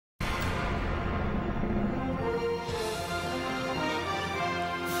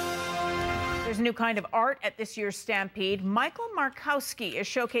There's a new kind of art at this year's Stampede. Michael Markowsky is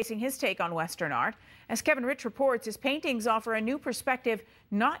showcasing his take on Western art. As Kevin Rich reports, his paintings offer a new perspective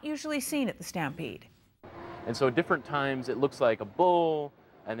not usually seen at the Stampede. And so at different times it looks like a bull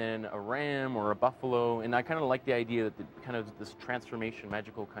and then a ram or a buffalo, and I kind of like the idea that this transformation,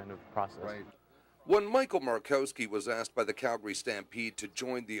 magical kind of process. Right. When Michael Markowsky was asked by the Calgary Stampede to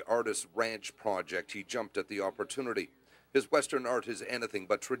join the Artist Ranch project, he jumped at the opportunity. His Western art is anything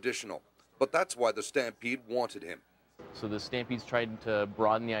but traditional, but that's why the Stampede wanted him. So the Stampede's tried to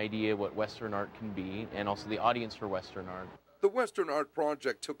broaden the idea of what Western art can be, and also the audience for Western art. The Western Art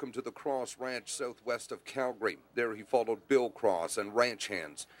Project took him to the Cross Ranch southwest of Calgary. There he followed Bill Cross and ranch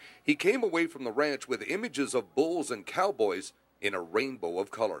hands. He came away from the ranch with images of bulls and cowboys in a rainbow of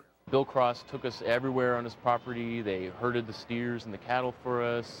color. Bill Cross took us everywhere on his property. They herded the steers and the cattle for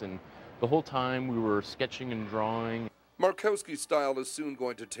us, and the whole time we were sketching and drawing. Markowski's style is soon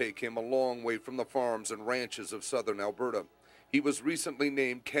going to take him a long way from the farms and ranches of southern Alberta. He was recently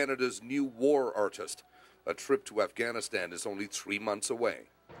named Canada's new war artist. A trip to Afghanistan is only 3 months away.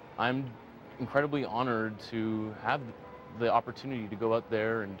 I'm incredibly honored to have the opportunity to go out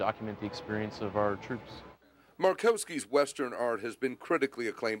there and document the experience of our troops. Markowski's Western art has been critically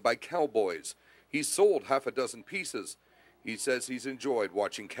acclaimed by cowboys. He's sold half a dozen pieces. He says he's enjoyed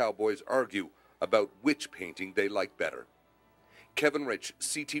watching cowboys argue about which painting they like better. Kevin Rich,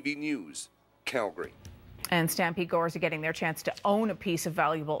 CTV News, Calgary. And Stampede goers are getting their chance to own a piece of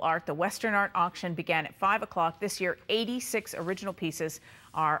valuable art. The Western Art Auction began at 5 o'clock this year. 86 original pieces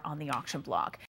are on the auction block.